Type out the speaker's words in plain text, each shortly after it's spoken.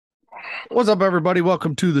What's up, everybody?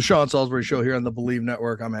 Welcome to the Sean Salisbury Show here on the Believe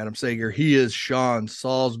Network. I'm Adam Sager. He is Sean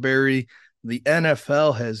Salisbury. The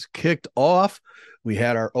NFL has kicked off. We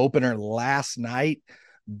had our opener last night.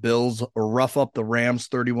 Bills rough up the Rams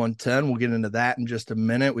 31-10. We'll get into that in just a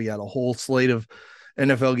minute. We got a whole slate of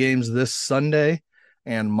NFL games this Sunday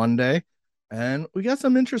and Monday. And we got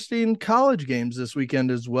some interesting college games this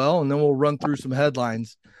weekend as well. And then we'll run through some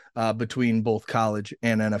headlines between both college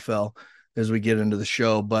and NFL as we get into the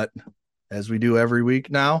show. But as we do every week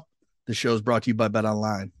now, the show is brought to you by Bet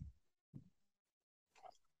Online.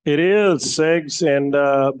 It is, Segs, and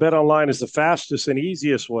Bet Online is the fastest and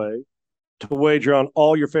easiest way to wager on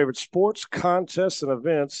all your favorite sports, contests, and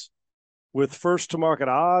events with first-to-market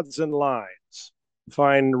odds and lines.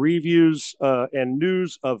 Find reviews and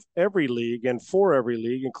news of every league and for every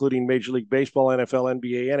league, including Major League Baseball, NFL,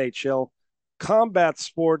 NBA, NHL, combat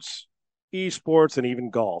sports, esports, and even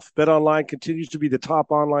golf. Bet Online continues to be the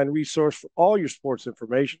top online resource for all your sports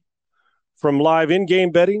information, from live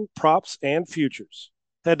in-game betting, props, and futures.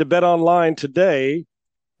 Head to Bet Online today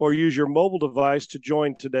or use your mobile device to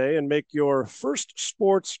join today and make your first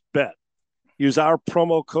sports bet. Use our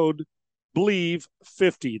promo code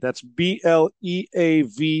BLEAV50. That's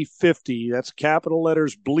BLEAV 50. That's capital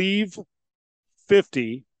letters BLEAV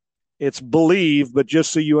 50. It's believe, but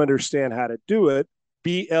just so you understand how to do it,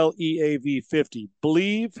 BLEAV 50.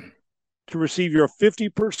 Believe to receive your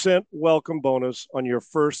 50% welcome bonus on your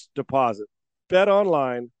first deposit. Bet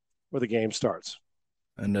Online where the game starts.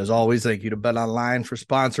 And as always, thank you to Bet Online for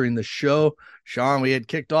sponsoring the show. Sean, we had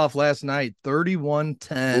kicked off last night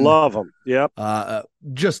 31-10. Love them. Yep.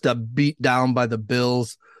 Just a beat down by the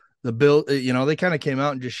Bills. The Bill, they kind of came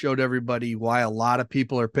out and just showed everybody why a lot of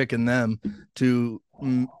people are picking them to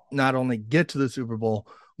not only get to the Super Bowl,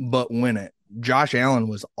 but win it. Josh Allen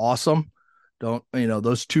was awesome.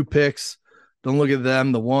 Those two picks, don't look at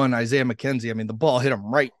them. The one, Isaiah McKenzie, the ball hit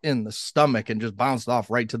him right in the stomach and just bounced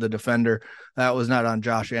off right to the defender. That was not on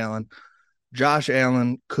Josh Allen. Josh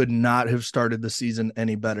Allen could not have started the season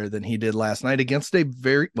any better than he did last night against the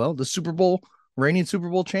reigning Super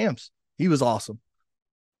Bowl champs. He was awesome.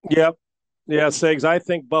 Yep. Yeah, Segs, I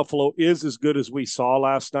think Buffalo is as good as we saw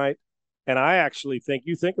last night. And I actually think,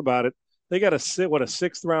 you think about it, they got a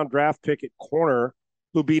sixth round draft pick at corner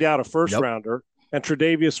who beat out a first rounder, and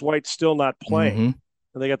Tre'Davious White's still not playing. Mm-hmm.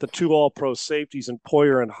 And they got the two all-pro safeties in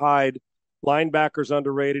Poyer and Hyde. Linebackers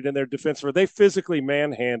underrated in their defense. They physically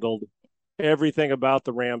manhandled everything about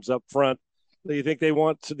the Rams up front. Do you think they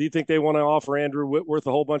want to offer Andrew Whitworth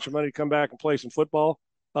a whole bunch of money to come back and play some football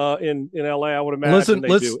in LA? I would imagine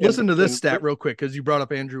listen to this stat real quick, because you brought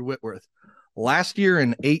up Andrew Whitworth. Last year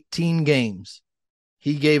in 18 games,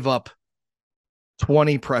 he gave up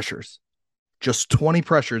 20 pressures. Just 20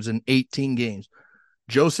 pressures in 18 games.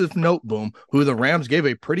 Joseph Noteboom, who the Rams gave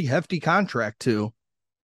a pretty hefty contract to,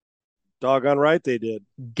 doggone right they did,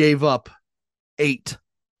 gave up 8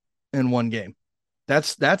 in one game.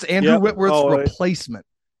 That's Andrew Whitworth's replacement.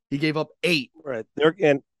 He gave up 8. Right there,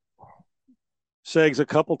 and Segs a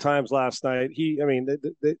couple times last night.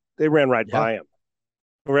 They ran right by him.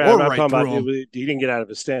 I'm talking about he didn't get out of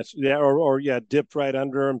his stance. Yeah, or dipped right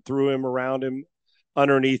under him, threw him around him,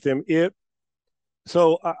 underneath him.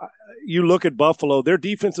 So you look at Buffalo, their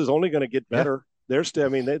defense is only going to get better. Yeah.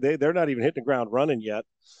 They're not even hitting the ground running yet,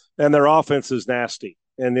 and their offense is nasty.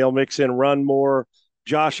 And they'll mix in run more.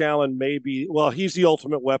 Josh Allen he's the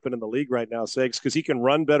ultimate weapon in the league right now, Segs, because he can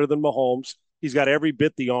run better than Mahomes. He's got every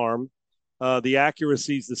bit the arm. The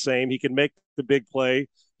accuracy's the same. He can make the big play.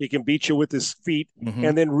 He can beat you with his feet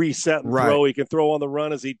and then reset and throw. He can throw on the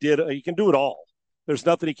run as he did. He can do it all. There's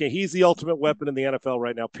nothing he can't. He's the ultimate weapon in the NFL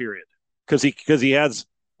right now, period. Because he has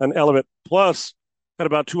an element. Plus, at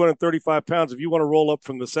about 235 pounds, if you want to roll up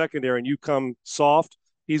from the secondary and you come soft,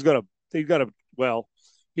 he's gonna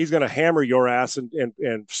hammer your ass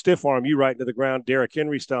and stiff arm you right into the ground, Derrick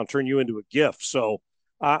Henry style, and turn you into a gift. So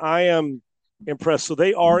I am impressed. So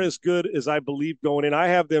they are as good as I believe going in. I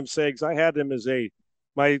have them, Segs. I had them as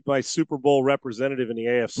my Super Bowl representative in the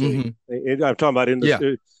AFC. Mm-hmm. I'm talking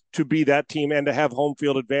about to be that team and to have home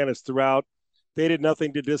field advantage throughout. They did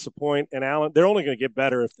nothing to disappoint. And Allen, they're only going to get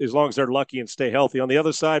better as long as they're lucky and stay healthy. On the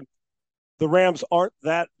other side, the Rams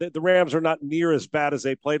are not near as bad as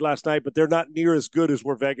they played last night, but they're not near as good as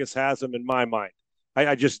where Vegas has them in my mind.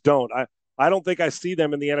 I just don't. I don't think I see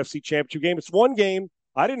them in the NFC Championship game. It's one game.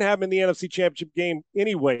 I didn't have them in the NFC Championship game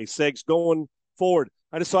anyway, Segs, going forward.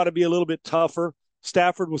 I just thought it'd be a little bit tougher.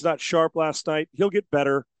 Stafford was not sharp last night. He'll get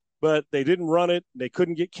better, but they didn't run it. They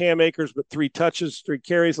couldn't get Cam Akers, but 3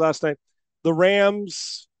 carries last night. The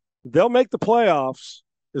Rams, they'll make the playoffs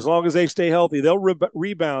as long as they stay healthy. They'll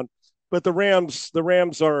rebound, but the Rams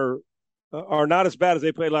are are not as bad as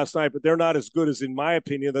they played last night, but they're not as good as, in my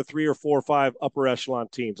opinion, the 3 or 4 or 5 upper echelon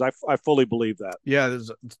teams. I fully believe that. Yeah, there's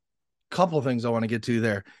a couple of things I want to get to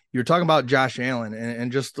there. You're talking about Josh Allen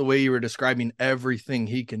and just the way you were describing everything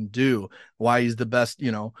he can do, why he's the best,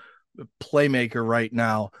 playmaker right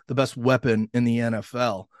now, the best weapon in the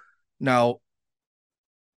NFL. Now,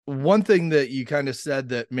 one thing that you kind of said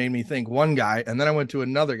that made me think one guy, and then I went to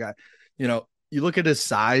another guy. You look at his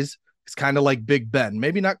size, it's kind of like Big Ben,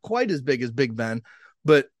 maybe not quite as big as Big Ben,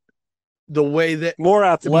 but the way that more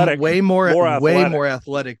athletic, way more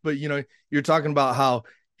athletic. But you're talking about how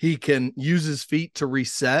he can use his feet to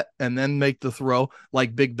reset and then make the throw,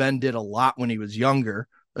 like Big Ben did a lot when he was younger.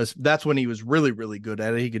 That's when he was really, really good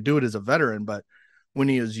at it. He could do it as a veteran, but when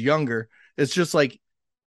he was younger, it's just like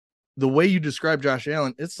the way you describe Josh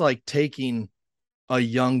Allen, it's like taking a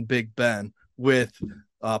young Big Ben with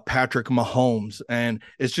Patrick Mahomes, and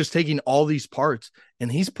it's just taking all these parts, and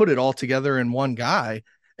he's put it all together in one guy.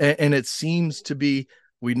 And it seems to be,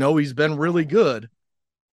 we know he's been really good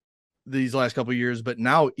these last couple of years, but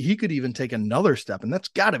now he could even take another step, and that's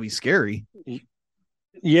got to be scary.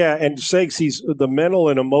 Yeah, and Segs, he's the mental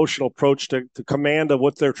and emotional approach to command of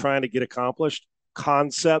what they're trying to get accomplished,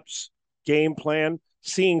 concepts, game plan,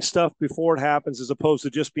 seeing stuff before it happens, as opposed to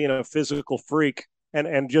just being a physical freak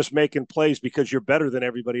and just making plays because you're better than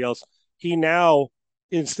everybody else. He now,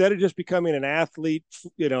 instead of just becoming an athlete,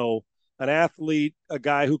 a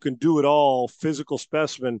guy who can do it all, physical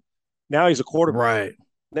specimen, now he's a quarterback.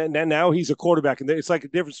 Right. Now he's a quarterback. And it's like a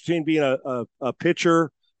difference between being a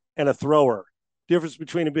pitcher and a thrower. Difference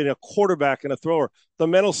between being a quarterback and a thrower. The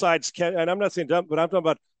mental side's, and I'm not saying dumb, but I'm talking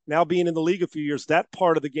about now being in the league a few years, that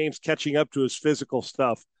part of the game's catching up to his physical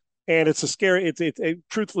stuff. And it's a scary, it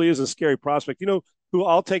truthfully is a scary prospect. Who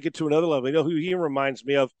I'll take it to another level. Who he reminds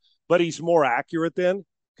me of, but he's more accurate than,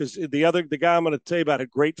 because the guy I'm going to tell you about had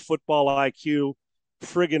great football IQ,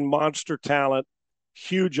 friggin' monster talent,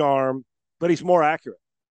 huge arm, but he's more accurate.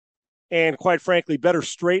 And quite frankly, better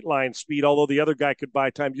straight line speed, although the other guy could buy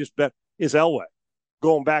time, just bet, is Elway.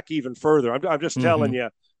 Going back even further. I'm just telling you,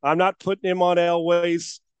 I'm not putting him on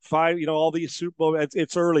Elway's 5, all these Super Bowl.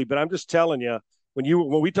 It's early, but I'm just telling you,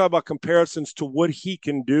 when we talk about comparisons to what he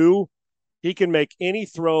can do, he can make any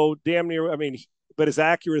throw damn near. But his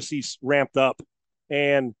accuracy's ramped up,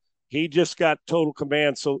 and he just got total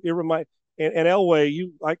command. So it reminds. And Elway,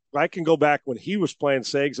 I can go back when he was playing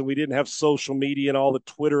Segs, and we didn't have social media and all the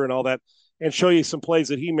Twitter and all that, and show you some plays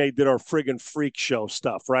that he made that are friggin' freak show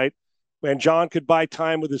stuff, right? And John could buy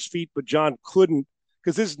time with his feet, but John couldn't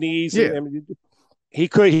because his knees. Yeah. He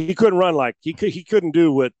couldn't run like he couldn't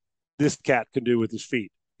do what this cat can do with his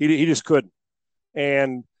feet. He just couldn't.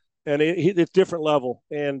 And it's different level.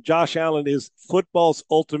 And Josh Allen is football's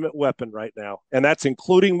ultimate weapon right now, and that's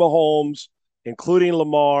including Mahomes, including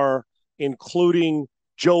Lamar, including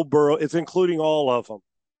Joe Burrow. It's including all of them.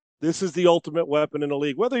 This is the ultimate weapon in the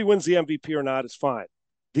league. Whether he wins the MVP or not, it's fine.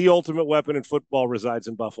 The ultimate weapon in football resides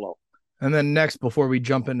in Buffalo. And then next, before we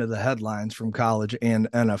jump into the headlines from college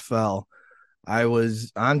and NFL, I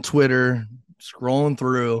was on Twitter scrolling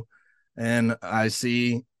through, and I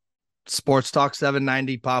see Sports Talk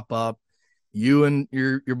 790 pop up. You and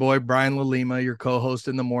your boy Brian LaLima, your co-host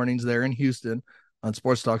in the mornings there in Houston on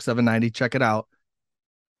Sports Talk 790. Check it out.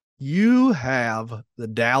 You have the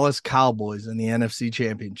Dallas Cowboys in the NFC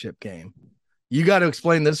Championship game. You got to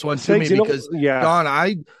explain this one to me because, Don,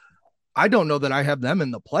 I don't know that I have them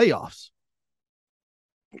in the playoffs.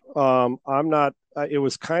 I'm not. It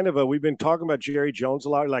was kind of we've been talking about Jerry Jones a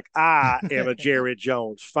lot. Like, I am a Jerry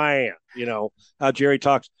Jones fan. How Jerry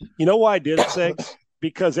talks. You know why I did it, Six?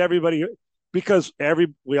 Because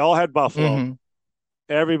we all had Buffalo. Mm-hmm.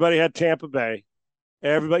 Everybody had Tampa Bay.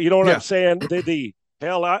 Everybody, you know what I'm saying?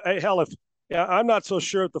 I'm not so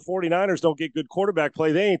sure if the 49ers don't get good quarterback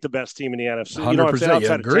play, they ain't the best team in the NFC. You know what I'm saying?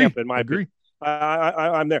 Outside of Tampa, in my opinion.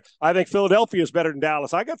 I'm there. I think Philadelphia is better than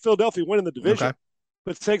Dallas. I got Philadelphia winning the division. Okay.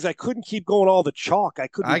 But Segs, I couldn't keep going all the chalk. I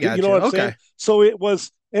couldn't. You know what I'm saying? So it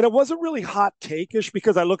wasn't really hot take-ish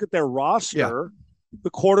because I look at their roster, the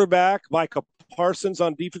quarterback, Micah Parsons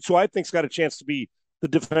on defense, who I think's got a chance to be the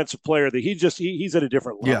defensive player. That he's at a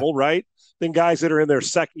different level, right? Than guys that are in their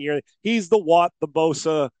second year. He's the Watt, the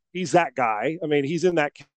Bosa. He's that guy. He's in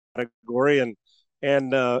that category, and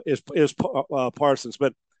is Parsons.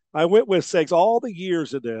 But I went with Segs all the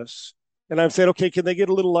years of this. And I'm saying, okay, can they get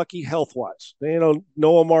a little lucky health-wise?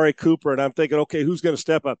 No Amari Cooper. And I'm thinking, okay, who's going to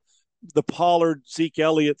step up? The Pollard, Zeke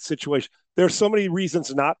Elliott situation. There's so many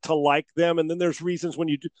reasons not to like them. And then there's reasons when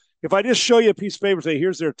you do. If I just show you a piece of paper, say,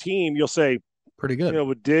 here's their team, you'll say, pretty good.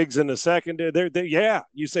 With Diggs in the second,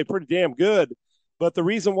 you say pretty damn good. But the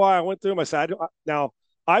reason why I went through them, I said, now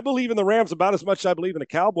I believe in the Rams about as much as I believe in the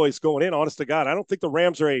Cowboys going in, honest to God. I don't think the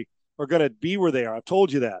Rams are going to be where they are. I've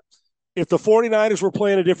told you that. If the 49ers were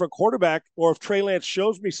playing a different quarterback, or if Trey Lance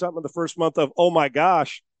shows me something in the first month of, oh my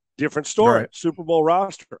gosh, different story, Right. Super Bowl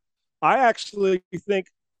roster. I actually think,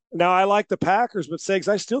 now I like the Packers, but Segs,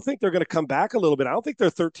 I still think they're going to come back a little bit. I don't think they're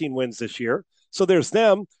 13 wins this year. So there's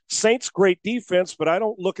them. Saints, great defense, but I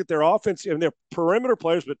don't look at their offense and their perimeter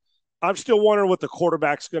players, but I'm still wondering what the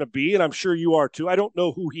quarterback's going to be, and I'm sure you are too. I don't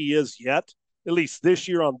know who he is yet, at least this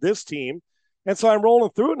year on this team. And so I'm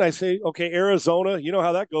rolling through it, and I say, okay, Arizona, you know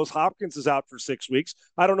how that goes. Hopkins is out for 6 weeks.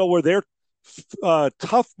 I don't know where their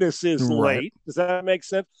toughness is Right. late. Does that make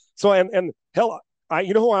sense? So, and hell,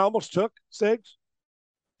 you know who I almost took, Sigs?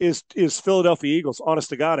 Is Philadelphia Eagles. Honest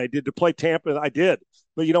to God, I did to play Tampa. I did.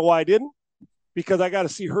 But you know why I didn't? Because I got to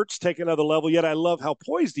see Hurts take another level, yet I love how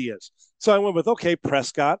poised he is. So I went with, okay,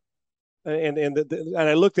 Prescott. And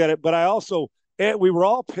I looked at it, but I also we were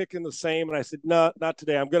all picking the same, and I said, no, not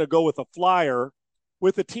today. I'm going to go with a flyer.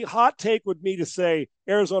 With the hot take would be to say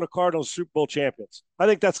Arizona Cardinals Super Bowl champions. I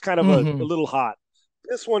think that's kind of a Mm-hmm. little hot.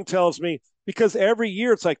 This one tells me because every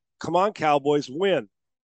year it's like, come on, Cowboys, win.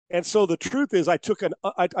 And so the truth is, I took a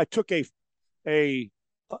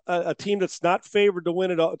a team that's not favored to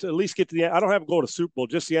win it to at least get to the. I don't have to go to Super Bowl,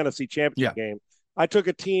 just the NFC Yeah. Championship game. I took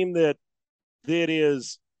a team that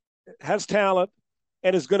has talent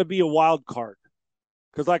and is going to be a wild card.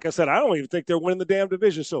 Because, like I said, I don't even think they're winning the damn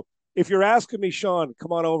division. So, if you're asking me, Sean,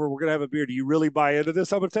 come on over, we're going to have a beer. Do you really buy into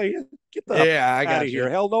this? I'm going to tell you, get the Yeah, I out of got you. here.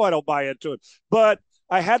 Hell no, I don't buy into it. But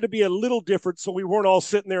I had to be a little different so we weren't all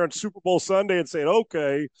sitting there on Super Bowl Sunday and saying,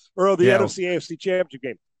 okay, or the Yeah. NFC AFC Championship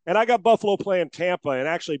game. And I got Buffalo playing Tampa, and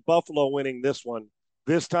actually Buffalo winning this one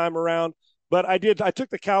this time around. But I took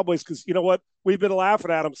the Cowboys because you know what? We've been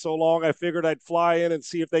laughing at them so long. I figured I'd fly in and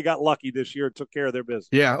see if they got lucky this year and took care of their business.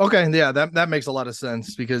 Yeah. Okay. Yeah. That makes a lot of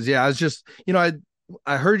sense because I was just,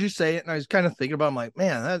 I heard you say it and I was kind of thinking about, I'm like,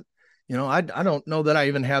 man, I don't know that I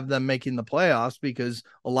even have them making the playoffs because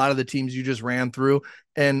a lot of the teams you just ran through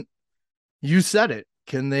and you said it.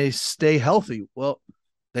 Can they stay healthy? Well,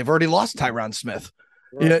 they've already lost Tyron Smith,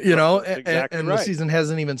 Right, exactly and the right. season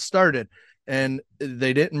hasn't even started. And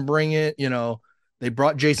they didn't bring it, they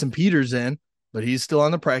brought Jason Peters in, but he's still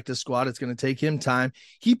on the practice squad. It's going to take him time.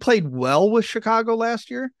 He played well with Chicago last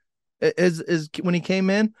year as when he came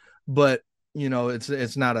in, but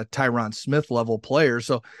it's not a Tyron Smith level player.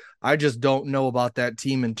 So I just don't know about that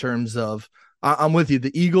team in terms of I'm with you.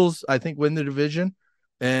 The Eagles, I think, win the division.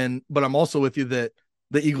 But I'm also with you that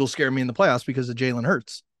the Eagles scare me in the playoffs because of Jalen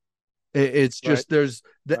Hurts. It's Right. just there's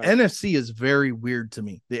the Right. NFC is very weird to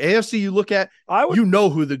me. The AFC, you look at, I would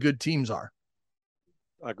who the good teams are.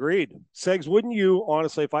 agreed. Segs, wouldn't you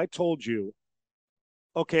honestly, if I told you,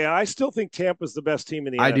 okay, I still think Tampa's the best team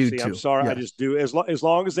in the I do NFC. I'm too. sorry, I Yes. just do. As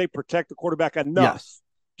long as they protect the quarterback enough, Yes.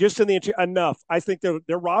 just in the enough, I think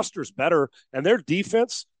their roster's better and their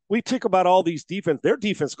defense. We talk about all these defense. Their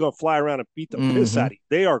defense is going to fly around and beat the piss Mm-hmm. out of you.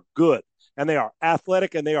 They are good and they are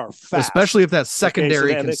athletic and they are Especially fast. if that Okay, so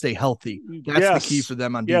secondary can stay healthy. That's the key yes, for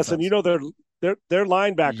them on yes, and you defense. know their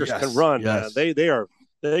linebackers can Yes. run, man. Yes.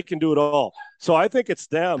 They can do it all. So I think it's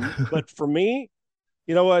them. But for me,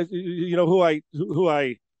 you know who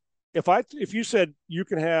I if you said you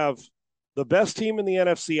can have the best team in the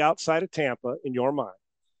NFC outside of Tampa in your mind,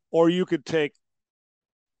 or you could take,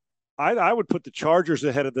 I would put the Chargers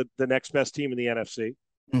ahead of the next best team in the NFC.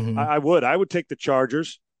 Mm-hmm. I would take the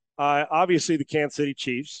Chargers. Obviously, the Kansas City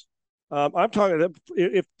Chiefs. I'm talking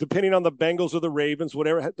if depending on the Bengals or the Ravens,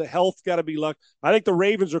 whatever the health got to be luck. I think the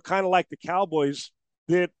Ravens are kind of like the Cowboys.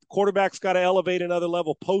 The quarterback's got to elevate another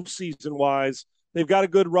level postseason wise. They've got a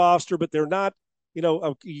good roster, but they're not. You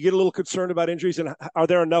get a little concerned about injuries, and are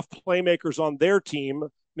there enough playmakers on their team?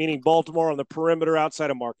 Meaning Baltimore on the perimeter outside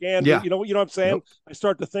of Mark Andrews. Yeah. You know what I'm saying? Yep. I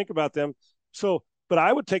start to think about them. So, but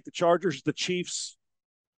I would take the Chargers, the Chiefs.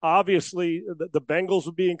 Obviously, the Bengals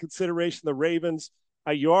would be in consideration. The Ravens.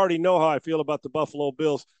 You already know how I feel about the Buffalo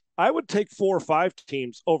Bills. I would take 4 or 5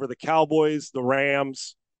 teams over the Cowboys, the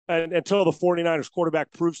Rams, and until the 49ers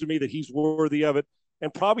quarterback proves to me that he's worthy of it.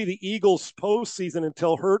 And probably the Eagles postseason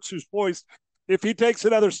until Hurts, who's poised. If he takes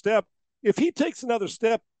another step,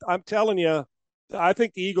 I'm telling you, I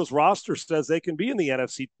think the Eagles roster says they can be in the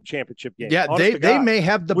NFC Championship game. Yeah, they may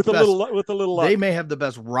have the with best, a little luck. They may have the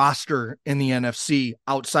best roster in the NFC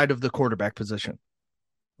outside of the quarterback position.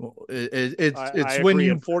 It's I when agree.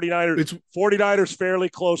 you And 49ers fairly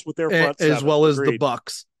close with their front as seven. well as Agreed. the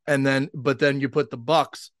Bucks, but then you put the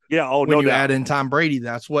Bucks. Yeah. Oh, when no you doubt. add in Tom Brady,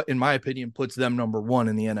 that's what, in my opinion, puts them number 1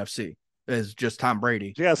 in the NFC is just Tom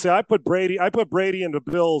Brady. Yeah. See, I put Brady and the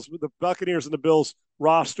Bills, the Buccaneers and the Bills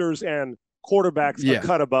rosters and quarterbacks a Yeah,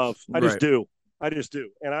 cut above. I just right. do.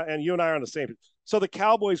 And you and I are on the same. So the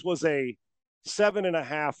Cowboys was a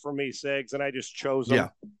 7.5 for me, Segs, and I just chose them Yeah,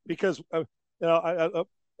 because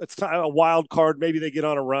it's a wild card. Maybe they get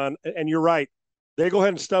on a run, and you're right. They go ahead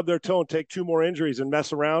and stub their toe and take 2 more injuries and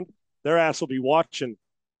mess around. Their ass will be watching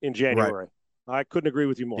in right. January. I couldn't agree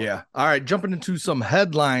with you more. Yeah. All right. Jumping into some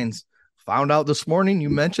headlines. Found out this morning, you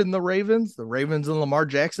mentioned the Ravens. The Ravens and Lamar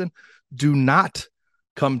Jackson do not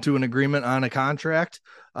come to an agreement on a contract.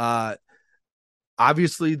 Uh,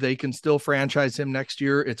 Obviously, they can still franchise him next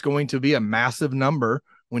year. It's going to be a massive number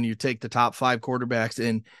when you take the top 5 quarterbacks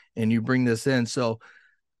in and you bring this in. So,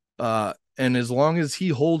 and as long as he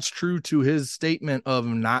holds true to his statement of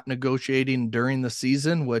not negotiating during the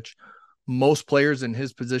season, which most players in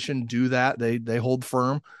his position do that, they hold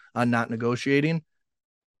firm on not negotiating.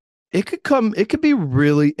 It could be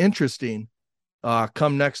really interesting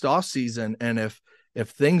come next off season. And if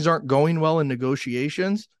things aren't going well in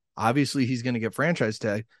negotiations, obviously he's going to get franchise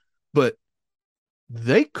tag, but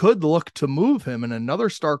they could look to move him, and another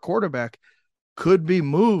star quarterback could be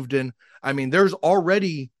moved. And I mean, there's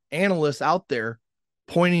already analysts out there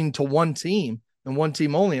pointing to one team and one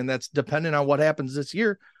team only, and that's dependent on what happens this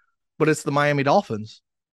year. But it's the Miami Dolphins.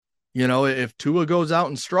 You know, if Tua goes out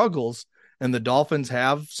and struggles and the Dolphins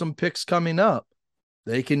have some picks coming up,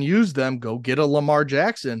 they can use them, go get a Lamar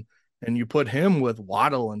Jackson, and you put him with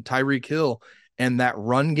Waddle and Tyreek Hill and that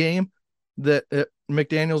run game that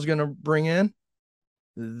McDaniel's going to bring in.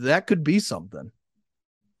 That could be something.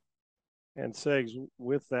 And Segs,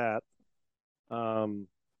 with that,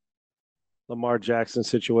 Lamar Jackson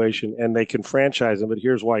situation, and they can franchise him, but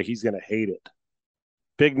here's why he's going to hate it.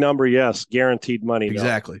 Big number, yes. Guaranteed money, no.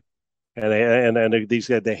 Exactly. And these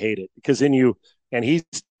guys, they hate it because then he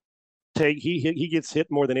gets hit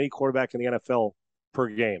more than any quarterback in the NFL per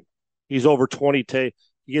game. He's over 20.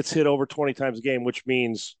 He gets hit over 20 times a game, which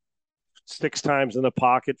means 6 times in the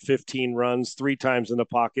pocket, 15 runs, 3 times in the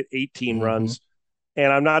pocket, 18 runs.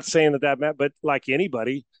 And I'm not saying that, but like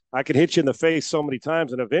anybody, I can hit you in the face so many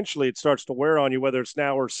times, and eventually it starts to wear on you, whether it's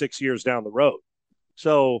now or 6 years down the road.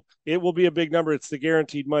 So it will be a big number. It's the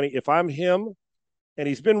guaranteed money. If I'm him, and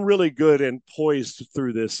he's been really good and poised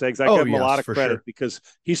through this, Segs, I give him a lot of credit because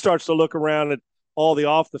he starts to look around at all the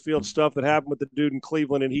off the field stuff that happened with the dude in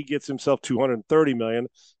Cleveland, and he gets himself $230 million.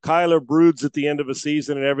 Kyler broods at the end of a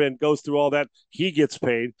season and everything goes through all that. He gets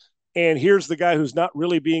paid. And here's the guy who's not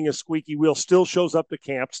really being a squeaky wheel, still shows up to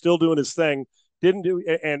camp, still doing his thing, didn't do,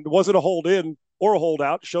 and wasn't a hold in or a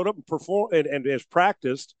holdout, showed up and performed and has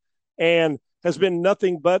practiced and has been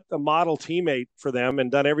nothing but a model teammate for them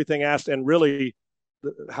and done everything asked, and really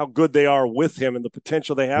how good they are with him and the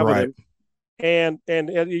potential they have with him. And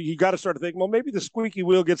you got to start to think, well, maybe the squeaky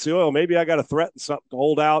wheel gets the oil. Maybe I got to threaten something to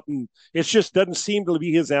hold out. And it just doesn't seem to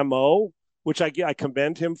be his MO, which I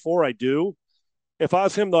commend him for. I do. If I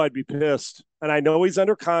was him, though, I'd be pissed. And I know he's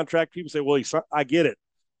under contract. People say, well, I get it.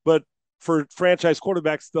 But for franchise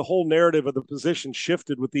quarterbacks, the whole narrative of the position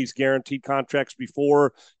shifted with these guaranteed contracts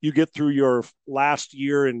before you get through your last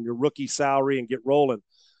year and your rookie salary and get rolling.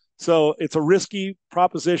 So it's a risky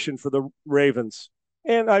proposition for the Ravens.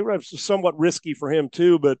 And it's somewhat risky for him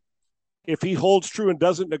too, but if he holds true and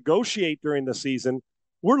doesn't negotiate during the season,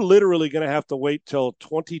 we're literally going to have to wait till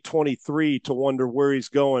 2023 to wonder where he's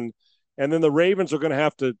going. And then the Ravens are going to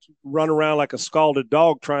have to run around like a scalded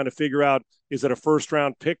dog trying to figure out, is it a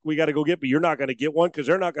first-round pick we got to go get? But you're not going to get one because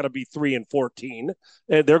they're not going to be 3-14.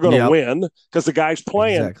 And they're going to win because the guy's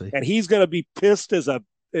playing. Exactly. And he's going to be pissed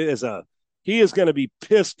he is going to be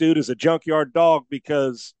pissed, dude, as a junkyard dog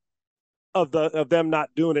because of them not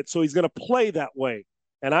doing it. So he's going to play that way.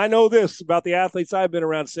 And I know this about the athletes I've been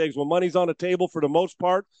around, Segs. When money's on the table for the most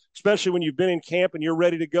part, especially when you've been in camp and you're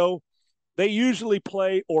ready to go, they usually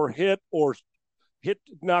play or hit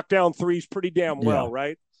knockdown threes pretty damn well,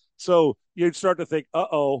 right? So you'd start to think,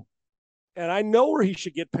 uh-oh. And I know where he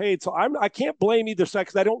should get paid. So I can't blame either side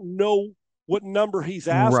because I don't know what number he's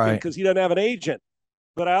asking because he doesn't have an agent.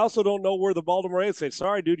 But I also don't know where the Baltimore Ravens say,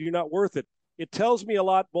 sorry, dude, you're not worth it. It tells me a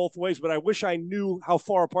lot both ways, but I wish I knew how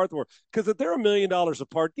far apart they were. Because if they're $1 million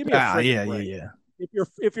apart, give me a freaking break.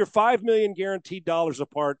 If you're $5 million guaranteed dollars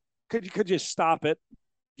apart, could you stop it?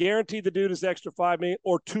 Guarantee the dude is extra $5 million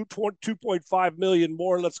or $2.5 million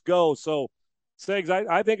more. Let's go. So, Segs,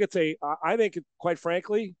 I think quite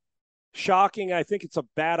frankly, shocking. I think it's a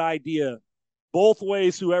bad idea. Both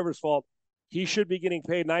ways, whoever's fault. He should be getting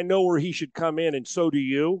paid, and I know where he should come in, and so do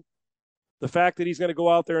you. The fact that he's going to go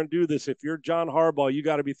out there and do this, if you're John Harbaugh, you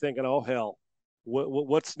got to be thinking, oh, hell,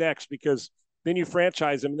 what's next? Because then you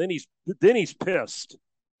franchise him, and then he's pissed.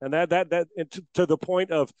 And that and to the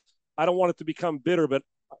point of, I don't want it to become bitter, but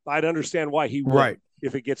I'd understand why he would Right.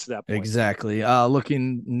 if it gets to that point. Exactly.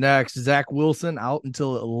 Looking next, Zach Wilson out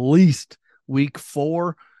until at least week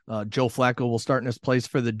 4. Joe Flacco will start in his place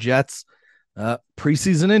for the Jets.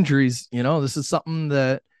 Preseason injuries, this is something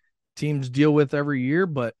that teams deal with every year,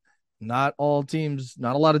 but not a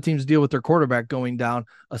lot of teams deal with their quarterback going down,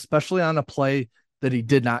 especially on a play that he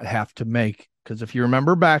did not have to make. Because if you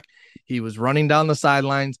remember back, he was running down the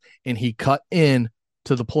sidelines and he cut in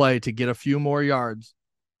to the play to get a few more yards.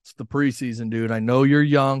 It's the preseason, dude. I know you're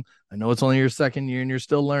young. I know it's only your second year and you're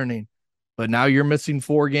still learning, but now you're missing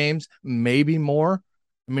 4 games, maybe more.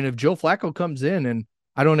 I mean, if Joe Flacco comes in, and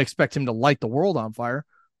I don't expect him to light the world on fire,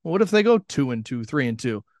 well, what if they go 2-2,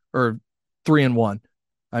 3-2, or 3-1?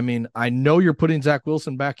 I mean, I know you're putting Zach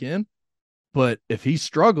Wilson back in, but if he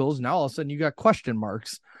struggles, now all of a sudden you got question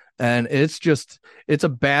marks. And it's a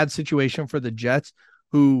bad situation for the Jets,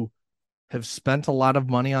 who have spent a lot of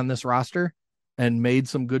money on this roster and made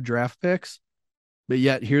some good draft picks. But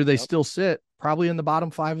yet here they still sit probably in the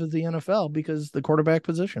bottom 5 of the NFL because the quarterback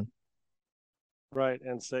position. Right.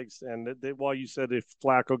 And while you said if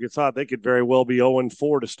Flacco gets hot, they could very well be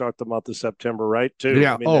 0-4 to start the month of September, right? Too.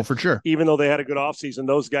 Yeah. I mean, for sure. Even though they had a good offseason,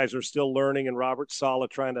 those guys are still learning, and Robert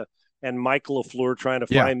Saleh and Mike LaFleur trying to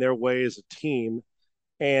find their way as a team.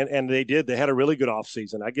 And they did. They had a really good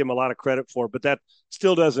offseason. I give them a lot of credit for it, but that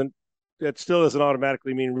still doesn't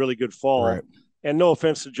automatically mean really good fall. Right. And no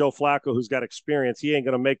offense to Joe Flacco, who's got experience, he ain't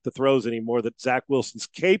going to make the throws anymore that Zach Wilson's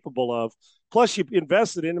capable of. Plus, you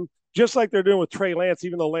invested in him, just like they're doing with Trey Lance,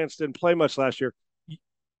 even though Lance didn't play much last year.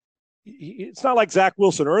 It's not like Zach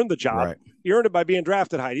Wilson earned the job. Right. He earned it by being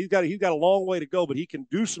drafted high. He's got a long way to go, but he can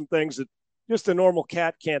do some things that just a normal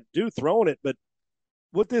cat can't do, throwing it. But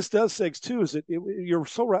what this does, Sigs, too, is you're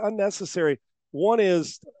so unnecessary. One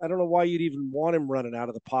is, I don't know why you'd even want him running out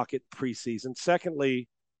of the pocket preseason. Secondly,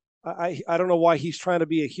 I don't know why he's trying to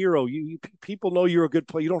be a hero. People know you're a good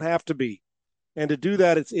player. You don't have to be. And to do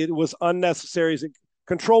that, it was unnecessary.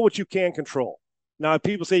 Control what you can control. Now, if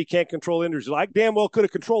people say you can't control injuries, I damn well could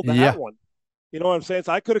have controlled that one. You know what I'm saying?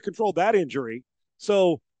 So I could have controlled that injury.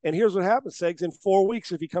 So, and here's what happens, Segs. In 4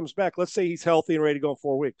 weeks, if he comes back, let's say he's healthy and ready to go in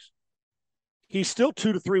 4 weeks. He's still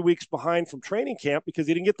 2 to 3 weeks behind from training camp because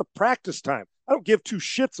he didn't get the practice time. I don't give 2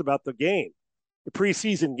 shits about the game, the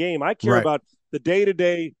preseason game. I care about the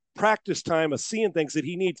day-to-day practice time of seeing things that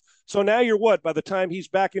he needs. So now you're what? By the time he's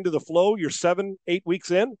back into the flow, you're 7, 8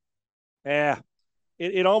 weeks in?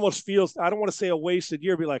 It almost feels, I don't want to say a wasted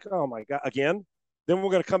year, be like, oh my God, again? Then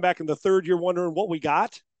we're going to come back in the 3rd year wondering what we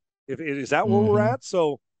got? Is that where we're at?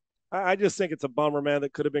 So I just think it's a bummer, man,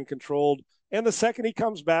 that could have been controlled. And the second he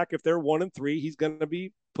comes back, if they're 1-3, he's going to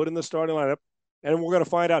be put in the starting lineup. And we're going to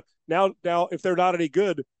find out now, if they're not any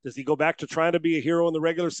good, does he go back to trying to be a hero in the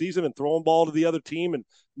regular season and throwing ball to the other team? And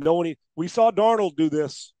we saw Darnold do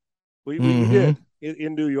this. We did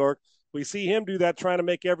in New York. We see him do that, trying to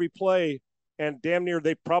make every play. And damn near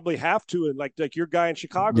they probably have to. And like your guy in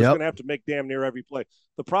Chicago is going to have to make damn near every play.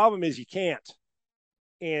 The problem is you can't.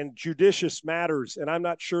 And judicious matters. And I'm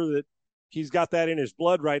not sure that he's got that in his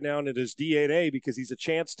blood right now and in his DNA because he's a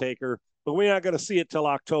chance taker. But we're not going to see it till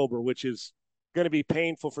October, which is going to be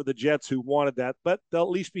painful for the Jets who wanted that. But they'll at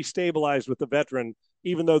least be stabilized with the veteran,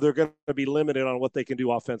 even though they're going to be limited on what they can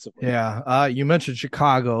do offensively. Yeah. You mentioned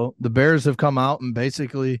Chicago. The Bears have come out and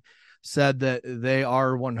basically said that they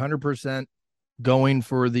are 100% going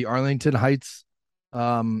for the Arlington Heights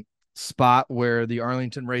spot where the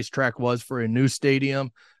Arlington racetrack was for a new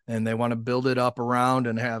stadium, and they want to build it up around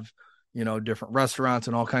and have, different restaurants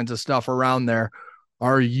and all kinds of stuff around there.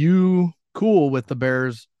 Are you cool with the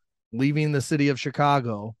Bears leaving the city of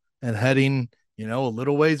Chicago and heading, a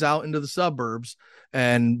little ways out into the suburbs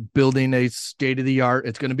and building a state-of-the-art?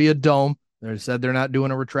 It's going to be a dome. They said they're not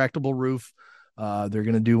doing a retractable roof. They're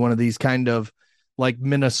going to do one of these kind of like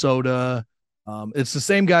Minnesota. It's the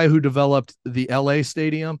same guy who developed the LA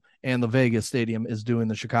stadium, and the Vegas stadium is doing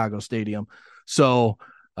the Chicago stadium. So,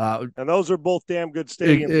 and those are both damn good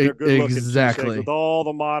stadiums. They're good looking, exactly, with all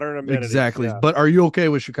the modern amenities. Exactly. Yeah. But are you okay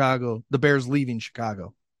with Chicago, the Bears leaving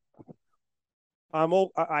Chicago?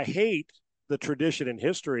 I hate the tradition and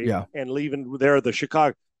history and leaving there the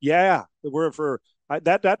Chicago. Yeah,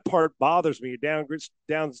 that part bothers me. Down,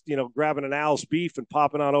 grabbing an Al's beef and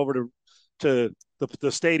popping on over to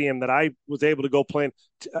the stadium that I was able to go play in.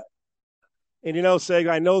 And, Seg,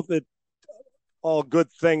 I know that all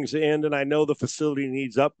good things end, and I know the facility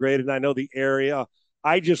needs upgraded, and I know the area.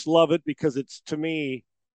 I just love it because it's, to me,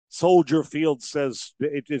 Soldier Field says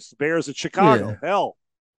it's the Bears at Chicago. Yeah. Hell.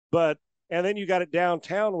 And then you got it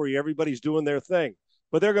downtown where everybody's doing their thing.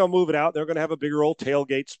 but they're going to move it out. They're going to have a bigger old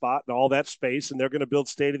tailgate spot and all that space, and they're going to build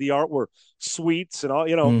state of the art where suites and all.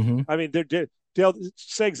 Mm-hmm. I mean,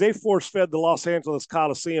 Segs, they force fed the Los Angeles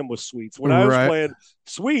Coliseum with suites. When I was Right. playing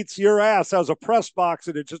suites, your ass, that was a press box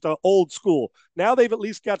and it's just an old school. Now they've at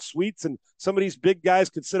least got suites, and some of these big guys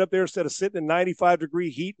can sit up there instead of sitting in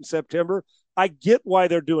 95-degree heat in September. I get why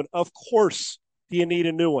they're doing. Of course, do you need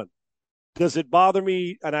a new one? Does it bother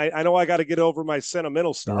me? And I know I got to get over my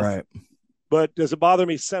sentimental stuff, Right. but does it bother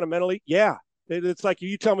me sentimentally? Yeah. It's like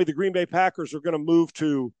you tell me the Green Bay Packers are going to move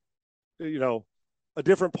to, you know, a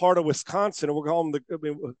different part of Wisconsin, and we're calling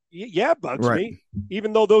them yeah, it bugs Right. me,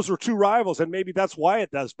 even though those were two rivals, and maybe that's why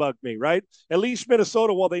it does bug me, right? At least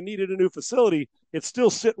Minnesota, while they needed a new facility, it's still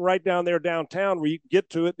sitting right down there downtown where you can get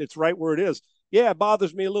to it. It's right where it is. Yeah, it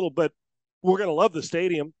bothers me a little, but we're going to love the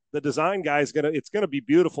stadium. The design guy it's going to be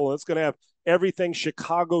beautiful. And it's going to have everything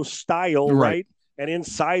Chicago style, Right. right? And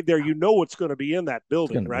inside there, what's going to be in that It's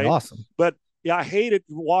building, going to be right? awesome. But yeah, I hated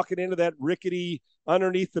walking into that rickety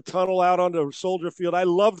underneath the tunnel out onto Soldier Field. I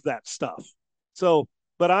loved that stuff. So,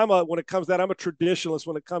 but when it comes to that, I'm a traditionalist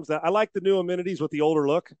when it comes to that. I like the new amenities with the older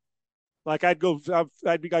look. Like I'd go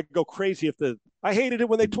crazy I hated it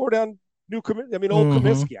when they tore down old Mm-hmm.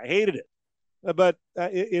 Comiskey. I hated it. But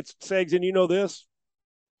it's Segs, and you know this.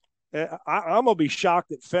 I'm gonna be shocked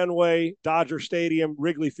that Fenway, Dodger Stadium,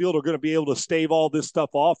 Wrigley Field are going to be able to stave all this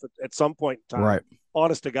stuff off at some point in time. Right.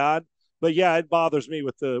 Honest to God, but yeah, it bothers me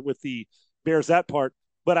with the Bears that part.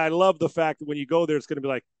 But I love the fact that when you go there, it's going to be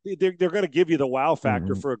like they're going to give you the wow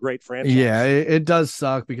factor Mm-hmm. for a great Yeah, franchise. it does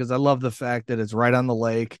suck because I love the fact that it's right on the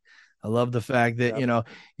lake. I love the fact that, Yep.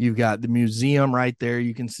 you've got the museum right there.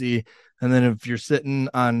 You can see, and then if you're sitting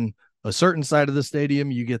on a certain side of the stadium,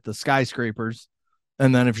 you get the skyscrapers.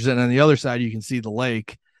 And then if you're sitting on the other side, you can see the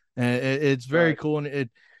lake. And it's very Right. cool. And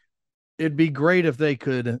it'd be great if they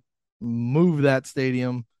could move that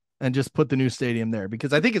stadium and just put the new stadium there,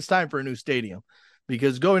 because I think it's time for a new stadium.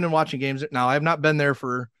 Because going and watching games now, I have not been there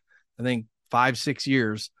for, I think, 5-6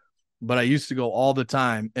 years, but I used to go all the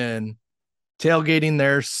time, and tailgating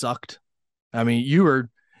there sucked. I mean,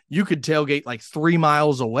 you could tailgate like 3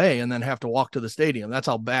 miles away and then have to walk to the stadium. That's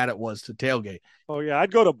how bad it was to tailgate. Oh yeah,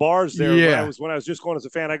 I'd go to bars there Yeah, when I was just going as a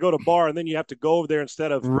fan. I go to bar, and then you have to go over there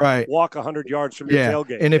instead of right. walk 100 yards from your Yeah.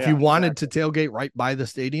 tailgate. And if you Yeah, wanted to exactly. tailgate right by the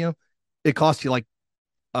stadium, it cost you like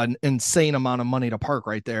an insane amount of money to park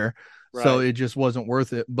right there. So Right. it just wasn't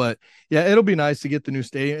worth it. But yeah, it'll be nice to get the new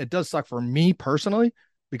stadium. It does suck for me personally,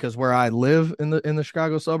 because where I live in the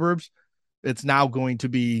Chicago suburbs, it's now going to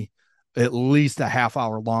be at least a half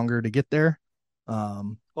hour longer to get there.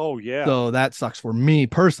 Um, Oh yeah. so that sucks for me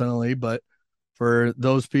personally, but for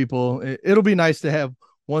those people, it'll be nice to have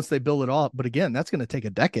once they build it all up. But again, that's going to take a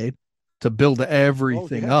decade to build Oh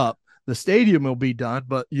everything yeah. up. The stadium will be done,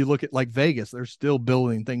 but you look at like Vegas, they're still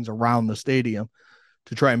building things around the stadium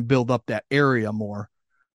to try and build up that area more.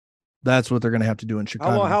 That's what they're going to have to do in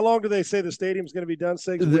Chicago. How long do they say the stadium's going to be done?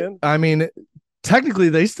 Sigs win. I mean, technically,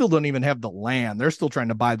 they still don't even have the land. They're still trying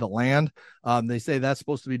to buy the land. They say that's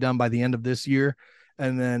supposed to be done by the end of this year,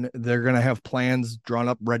 and then they're going to have plans drawn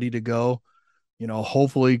up, ready to go.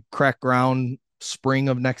 Hopefully, crack ground spring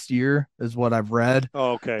of next year is what I've read,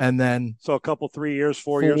 Oh, okay. and then So a couple, 3 years,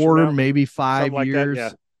 4 years from 4, now, maybe something five like that. Yeah.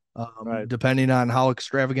 years, Right. depending on how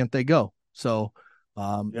extravagant they go. So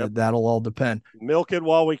Yep. that'll all depend. Milk it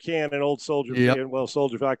while we can in old Soldier Yep. Field. Well,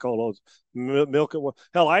 Soldier, I call those milk it.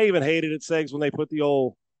 Hell, I even hated it, Segs, when they put the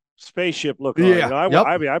old spaceship look on it. Yeah. Yep.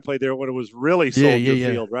 I played there when it was really Yeah. Yeah. Soldier Yeah.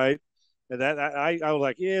 Field, right? And that I was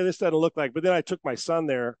like, yeah, this doesn't look like. But then I took my son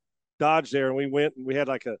there, Dodge there, and we went and we had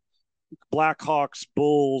like a Blackhawks,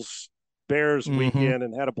 Bulls, Bears Mm-hmm. weekend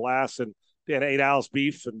and had a blast and ate Al's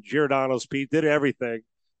beef and Giordano's beef, did everything,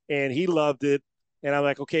 and he loved it. And I'm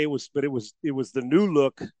like, okay, it was the new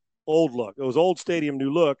look, old look. It was old stadium,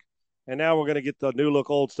 new look, and now we're gonna get the new look,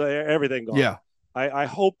 old everything gone. Yeah. I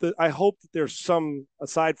hope that there's some,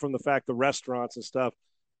 aside from the fact the restaurants and stuff,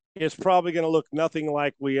 it's probably going to look nothing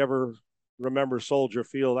like we ever remember Soldier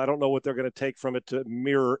Field. I don't know what they're going to take from it to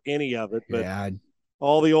mirror any of it, but Yeah.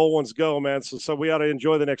 all the old ones go, man. So we ought to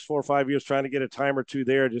enjoy the next 4 or 5 years trying to get a time or two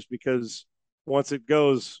there, just because once it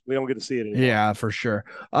goes, we don't get to see it anymore. Yeah, for sure.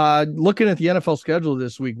 Looking at the NFL schedule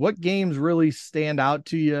this week, what games really stand out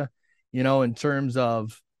to you, in terms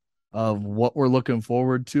of what we're looking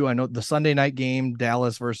forward to? I know the Sunday night game,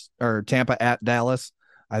 Dallas versus or Tampa at Dallas.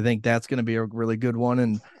 I think that's going to be a really good one.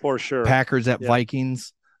 And For sure. Packers at Yep.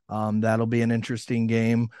 Vikings. That'll be an interesting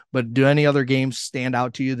game. But do any other games stand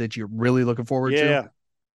out to you that you're really looking forward to? Yeah,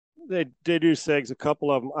 they do, Segs, a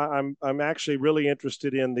couple of them. I'm actually really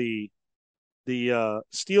interested in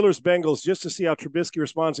Steelers Bengals just to see how Trubisky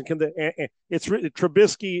responds. And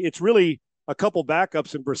Trubisky. It's really a couple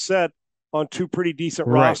backups in Brissett on two pretty decent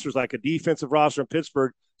Right. rosters, like a defensive roster in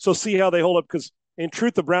Pittsburgh. So see how they hold up, because in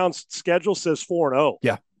truth, the Browns' schedule says 4-0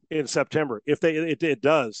 Yeah. in September. If it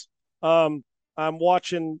does. I'm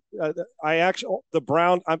watching. The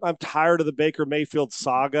Brown. I'm tired of the Baker Mayfield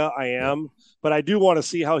saga. I am, but I do want to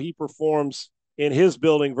see how he performs in his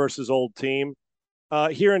building versus old team.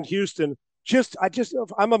 Here in Houston,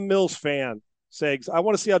 I'm a Mills fan, Segs. I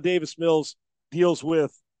want to see how Davis Mills deals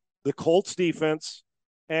with the Colts defense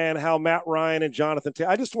and how Matt Ryan and Jonathan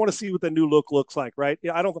I just want to see what the new look looks like, right?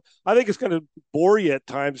 Yeah, I think it's going to bore you at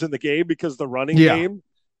times in the game because of the running game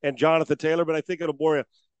and Jonathan Taylor, but I think it'll bore you.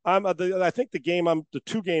 I think the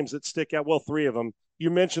two games that stick out, well, three of them. You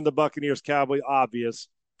mentioned the Buccaneers Cowboys, obvious.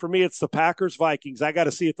 For me, it's the Packers Vikings. I got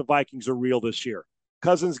to see if the Vikings are real this year.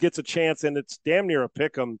 Cousins gets a chance, and it's damn near a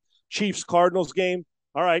pick 'em. Chiefs Cardinals game.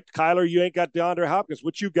 All right, Kyler, you ain't got DeAndre Hopkins.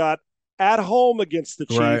 What you got at home against the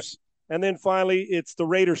Chiefs? Right. And then finally, it's the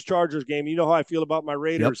Raiders Chargers game. You know how I feel about my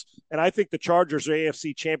Raiders, and I think the Chargers are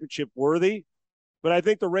AFC Championship worthy. But I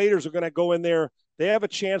think the Raiders are going to go in there. They have a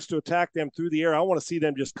chance to attack them through the air. I want to see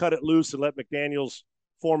them just cut it loose and let McDaniels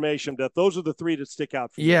formation death. Those are the three that stick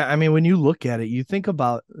out for me. Yeah, I mean, when you look at it, you think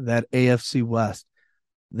about that AFC West.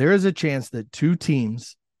 There is a chance that two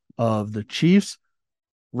teams of the Chiefs,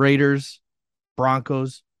 Raiders,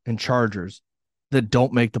 Broncos, and Chargers that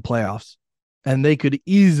don't make the playoffs. And they could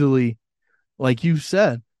easily, like you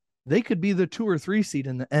said, they could be the 2 or 3 seed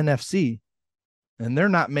in the NFC. And they're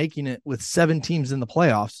not making it with 7 teams in the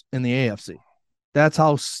playoffs in the AFC. That's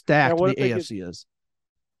how stacked the AFC is.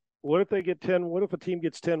 What if they get 10? What if a team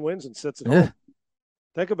gets 10 wins and sits at home?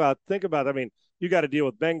 Think about. I mean, you got to deal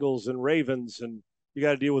with Bengals and Ravens, and you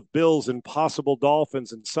got to deal with Bills and possible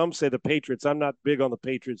Dolphins. And some say the Patriots. I'm not big on the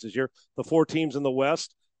Patriots this year. The 4 teams in the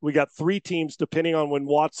West. We got 3 teams, depending on when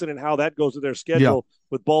Watson and how that goes with their schedule,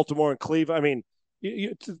 with Baltimore and Cleveland. I mean,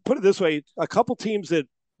 to put it this way, a couple teams that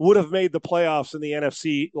would have made the playoffs in the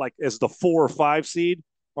NFC, like as the 4 or 5 seed,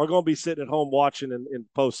 are going to be sitting at home watching in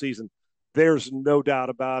postseason. There's no doubt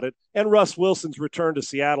about it. And Russ Wilson's return to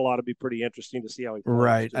Seattle ought to be pretty interesting to see how he plays.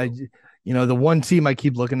 Right. The one team I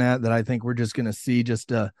keep looking at that I think we're just going to see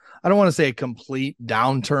I don't want to say a complete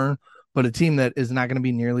downturn, but a team that is not going to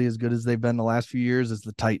be nearly as good as they've been the last few years is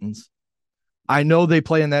the Titans. I know they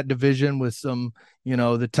play in that division with some,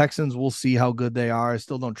 the Texans, we'll see how good they are. I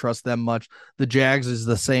still don't trust them much. The Jags is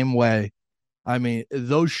the same way. I mean,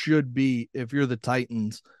 those should be, if you're the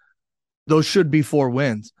Titans, those should be 4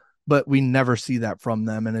 wins, but we never see that from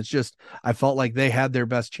them. And it's just, I felt like they had their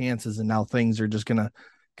best chances, and now things are just going to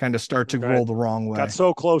kind of start to roll the wrong way. Got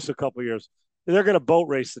so close a couple of years. They're going to boat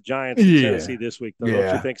race the Giants in Tennessee this week, though,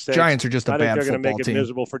 don't you think, Sage? Giants are just a bad football team. They're going to make it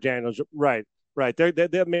miserable for Daniels. Right.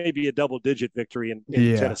 There may be a double-digit victory in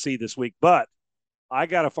Tennessee this week, but I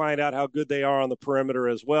got to find out how good they are on the perimeter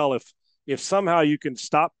as well. If somehow you can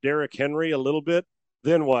stop Derrick Henry a little bit,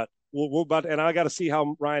 then what? And I got to see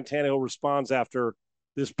how Ryan Tannehill responds after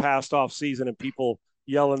this past off season and people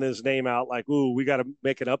yelling his name out like, "Ooh, we got to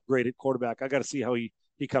make an upgrade at quarterback." I got to see how he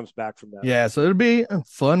comes back from that. Yeah, so it'll be a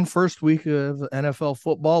fun first week of NFL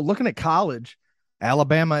football. Looking at college,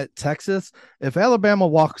 Alabama at Texas. If Alabama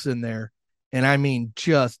walks in there, and I mean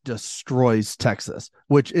just destroys Texas,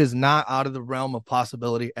 which is not out of the realm of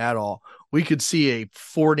possibility at all, we could see a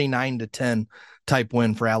 49-10 type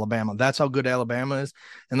win for Alabama. That's how good Alabama is,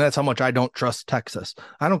 and that's how much I don't trust Texas.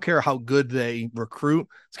 I don't care how good they recruit.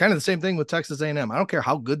 It's kind of the same thing with Texas A&M. I don't care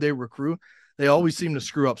how good they recruit. They always seem to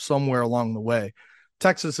screw up somewhere along the way.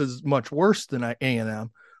 Texas is much worse than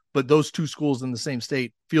A&M, but those two schools in the same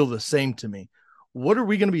state feel the same to me. What are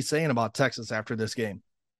we going to be saying about Texas after this game?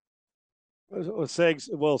 Well,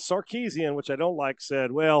 Sarkisian, which I don't like,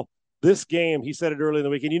 said, well, this game, he said it early in the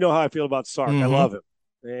week, and you know how I feel about Sark. Mm-hmm. I love him.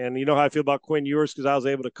 And you know how I feel about Quinn Ewers because I was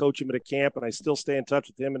able to coach him at a camp, and I still stay in touch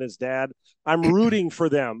with him and his dad. I'm rooting for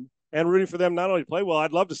them not only to play well,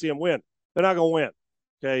 I'd love to see them win. They're not going to win.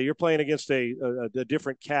 Okay, you're playing against a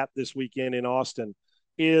different cat this weekend in Austin.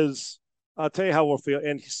 I'll tell you how we'll feel.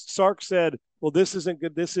 And Sark said, well, this isn't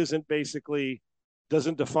good. This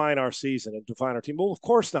doesn't define our season and define our team. Well, of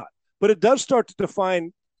course not. But it does start to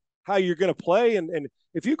define how you're going to play. And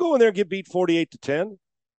if you go in there and get beat 48-10,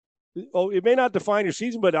 it may not define your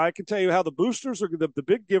season, but I can tell you how the boosters the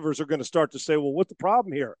big givers are going to start to say, well, what's the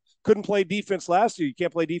problem here? Couldn't play defense last year. You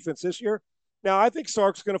can't play defense this year. Now, I think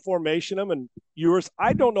Sark's going to formation them and Ewers.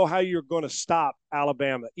 I don't know how you're going to stop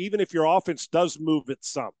Alabama, even if your offense does move it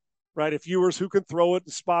some, right? If Ewers, who can throw it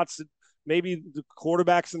in spots that maybe the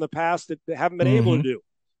quarterbacks in the past that haven't been able to do.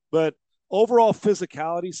 But overall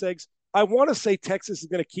physicality, Segs, I want to say Texas is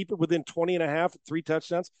going to keep it within 20 and a half, 3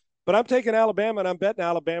 touchdowns. But I'm taking Alabama, and I'm betting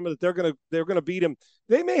Alabama that they're going to beat them.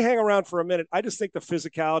 They may hang around for a minute. I just think the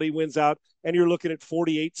physicality wins out, and you're looking at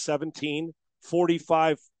 48-17,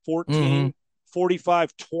 45-14,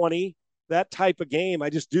 45-20, that type of game.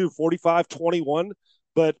 I just do 45-21,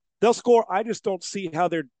 but they'll score. I just don't see how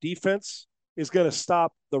their defense is going to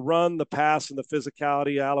stop the run, the pass, and the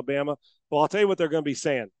physicality of Alabama. Well, I'll tell you what they're going to be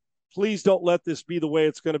saying. Please don't let this be the way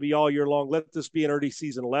it's going to be all year long. Let this be an early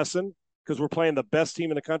season lesson, because we're playing the best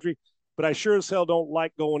team in the country. But I sure as hell don't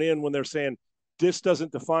like going in when they're saying this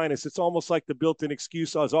doesn't define us. It's almost like the built-in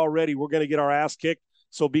excuse is already we're going to get our ass kicked,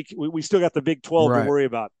 so we still got the Big 12 to worry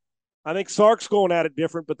about. I think Sark's going at it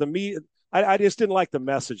different, but I just didn't like the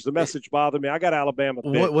message. The message bothered me. I got Alabama.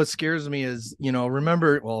 What scares me is,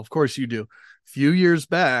 remember, well, of course you do. A few years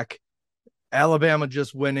back, Alabama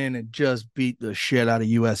just went in and just beat the shit out of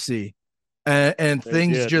USC. And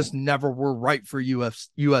things just never were right for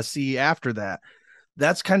USC after that.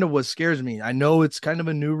 That's kind of what scares me. I know it's kind of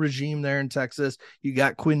a new regime there in Texas. You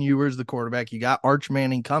got Quinn Ewers, the quarterback. You got Arch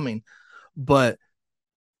Manning coming. But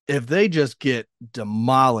if they just get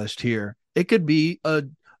demolished here, it could be a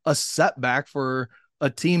setback for a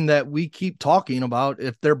team that we keep talking about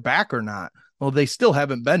if they're back or not. Well, they still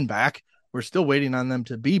haven't been back. We're still waiting on them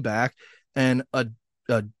to be back. And a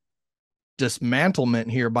dismantlement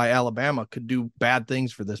here by Alabama could do bad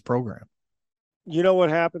things for this program. You know what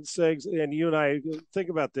happens, Segs, and you and I think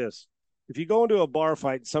about this. If you go into a bar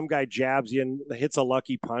fight and some guy jabs you and hits a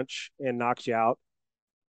lucky punch and knocks you out,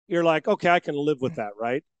 you're like, okay, I can live with that,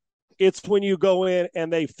 right? It's when you go in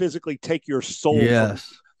and they physically take your soul.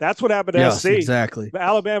 Yes. That's what happened to SC. Exactly.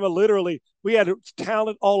 Alabama literally, we had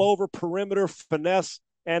talent all over, perimeter, finesse.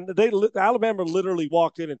 And Alabama literally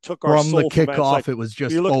walked in and took our soul from the kickoff. It was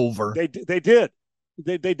just over. They did.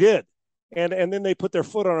 And then they put their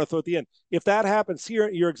foot on our throat at the end. If that happens here,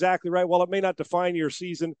 you're exactly right. While it may not define your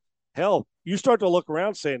season, hell, you start to look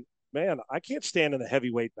around saying, man, I can't stand in the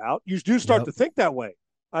heavyweight bout. You do start to think that way.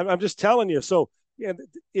 I'm just telling you. So yeah,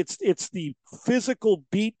 it's the physical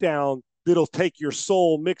beatdown that'll take your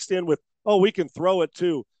soul mixed in with, oh, we can throw it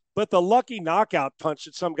too. But the lucky knockout punch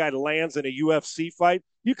that some guy lands in a UFC fight,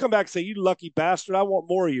 you come back and say, you lucky bastard, I want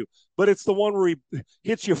more of you. But it's the one where he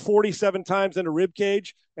hits you 47 times in the rib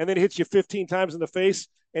cage and then hits you 15 times in the face,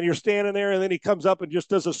 and you're standing there, and then he comes up and just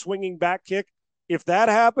does a swinging back kick. If that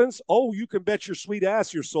happens, oh, you can bet your sweet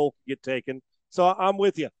ass your soul can get taken. So I'm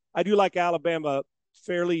with you. I do like Alabama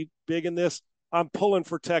fairly big in this. I'm pulling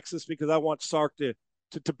for Texas because I want Sark to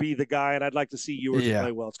be the guy, and I'd like to see Ewers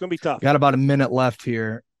play well. It's going to be tough. Got about a minute left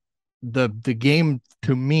here. The game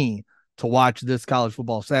to me to watch this college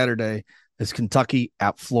football Saturday is Kentucky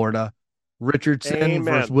at Florida. Richardson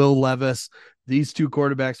versus Will Levis. These two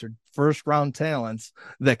quarterbacks are first-round talents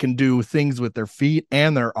that can do things with their feet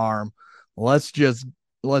and their arm. Let's just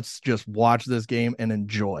watch this game and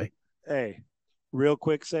enjoy. Hey, real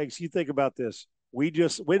quick, Segs, you think about this.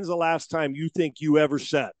 When's the last time you think you ever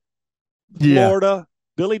said Florida?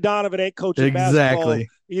 Billy Donovan ain't coaching basketball.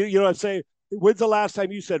 You know what I'm saying? When's the last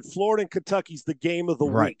time you said Florida and Kentucky's the game of the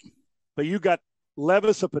week? But you got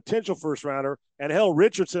Levis, a potential first rounder, and hell,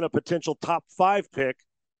 Richardson, a potential top 5 pick.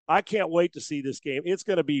 I can't wait to see this game. It's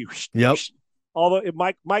going to be. Although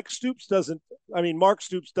Mark Stoops does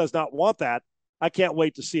not want that. I can't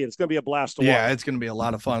wait to see it. It's going to be a blast to watch. Yeah, it's going to be a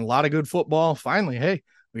lot of fun. A lot of good football. Finally, hey,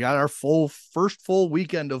 we got our first full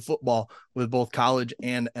weekend of football with both college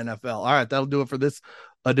and NFL. All right, that'll do it for this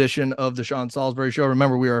edition of the Sean Salisbury Show.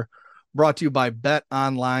 Remember, we are brought to you by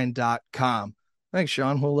betonline.com. Thanks,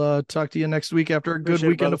 Sean. We'll talk to you next week after a good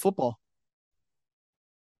weekend of football.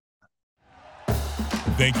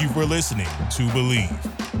 Thank you for listening to Believe.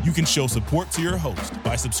 You can show support to your host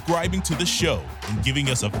by subscribing to the show and giving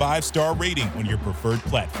us a 5-star rating on your preferred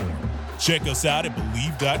platform. Check us out at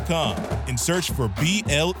Believe.com and search for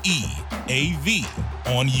BLEAV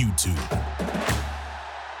on YouTube.